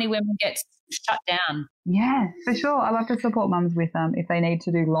how many women get shut down. Yeah, for sure. I love to support mums with if they need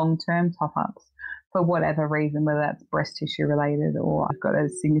to do long-term top-ups for whatever reason, whether that's breast tissue related or I've got a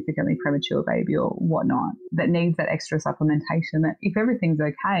significantly premature baby or whatnot that needs that extra supplementation, that if everything's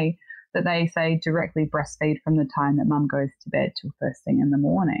okay, that they say directly breastfeed from the time that mum goes to bed till first thing in the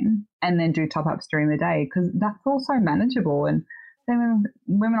morning and then do top-ups during the day because that's also manageable. And then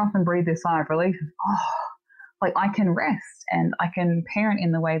women often breathe this sigh of relief of, like I can rest and I can parent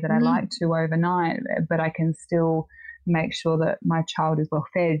in the way that I like to overnight, but I can still make sure that my child is well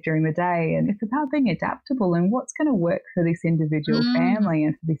fed during the day. And it's about being adaptable and what's going to work for this individual family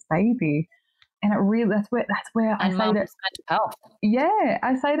and for this baby. And it really, that's where I say that. Mental health. Yeah,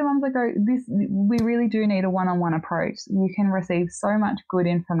 I say to mums, I go, we really do need a one-on-one approach. You can receive so much good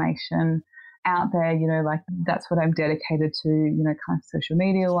information out there, like that's what I'm dedicated to, kind of social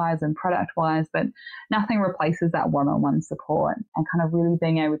media wise and product wise, but nothing replaces that one-on-one support and kind of really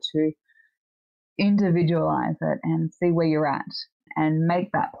being able to individualize it and see where you're at and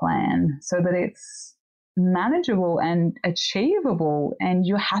make that plan so that it's manageable and achievable and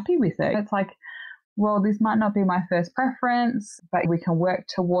you're happy with it. It's like, well, this might not be my first preference, but we can work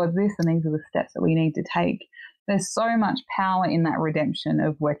towards this and these are the steps that we need to take. There's so much power in that redemption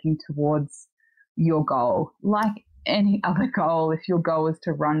of working towards your goal. Like any other goal, if your goal is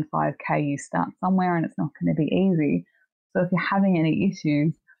to run 5K, you start somewhere and it's not going to be easy. So if you're having any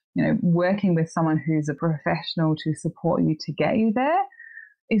issues, working with someone who's a professional to support you to get you there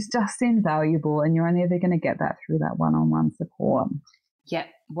is just invaluable, and you're only ever going to get that through that one-on-one support. Yeah.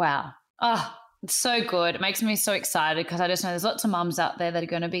 Wow. Oh, it's so good. It makes me so excited because I just know there's lots of mums out there that are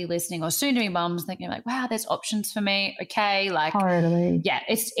going to be listening or soon to be mums thinking like, wow, there's options for me. Okay. Like, totally. Yeah,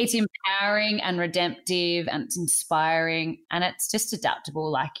 it's empowering and redemptive and it's inspiring and it's just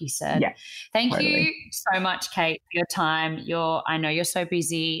adaptable, like you said. Yeah, Thank you so much, Kate, for your time. I know you're so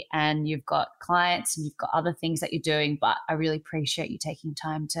busy and you've got clients and you've got other things that you're doing, but I really appreciate you taking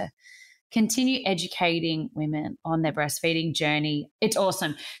time to continue educating women on their breastfeeding journey. It's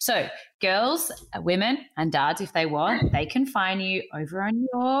awesome. So girls, women and dads, if they want, they can find you over on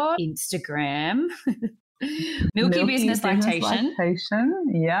your Instagram, Milky Business Lactation.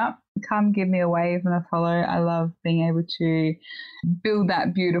 Yeah. Come give me a wave and a follow. I love being able to build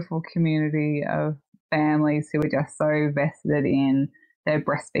that beautiful community of families who are just so vested in their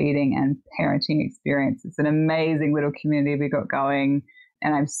breastfeeding and parenting experience. It's an amazing little community we got going.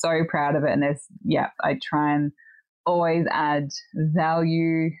 And I'm so proud of it. And I try and always add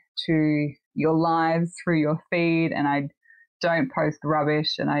value to your lives through your feed. And I don't post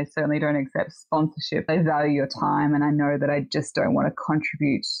rubbish and I certainly don't accept sponsorship. I value your time and I know that I just don't want to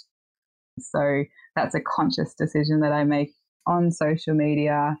contribute. So that's a conscious decision that I make on social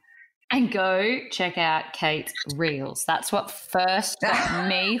media. And go check out Kate's Reels. That's what first got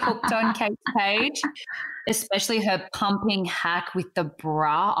me hooked on Kate's page, especially her pumping hack with the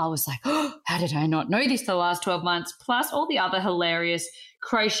bra. I was like, oh, how did I not know this the last 12 months? Plus all the other hilarious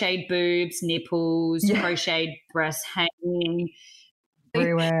crocheted boobs, nipples, crocheted breasts hanging.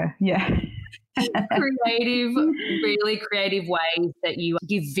 Everywhere, yeah. Really creative ways that you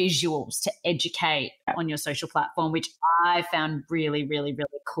give visuals to educate on your social platform, which I found really, really,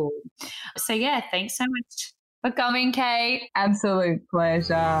 really cool. So yeah, thanks so much for coming, Kate. Absolute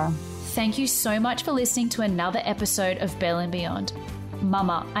pleasure. Thank you so much for listening to another episode of Bell and Beyond.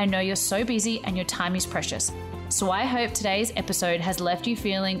 Mama, I know you're so busy and your time is precious. So I hope today's episode has left you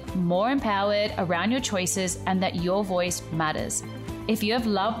feeling more empowered around your choices and that your voice matters. If you have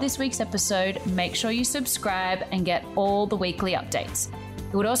loved this week's episode, make sure you subscribe and get all the weekly updates.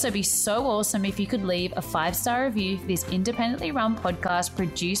 It would also be so awesome if you could leave a 5-star review for this independently run podcast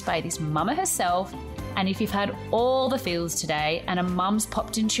produced by this mama herself. And if you've had all the feels today and a mum's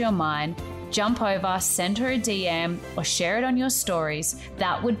popped into your mind, jump over, send her a DM or share it on your stories.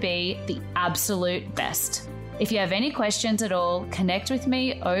 That would be the absolute best. If you have any questions at all, connect with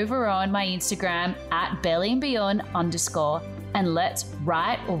me over on my Instagram at bellyandbeyond_. And let's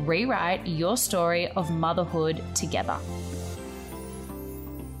write or rewrite your story of motherhood together.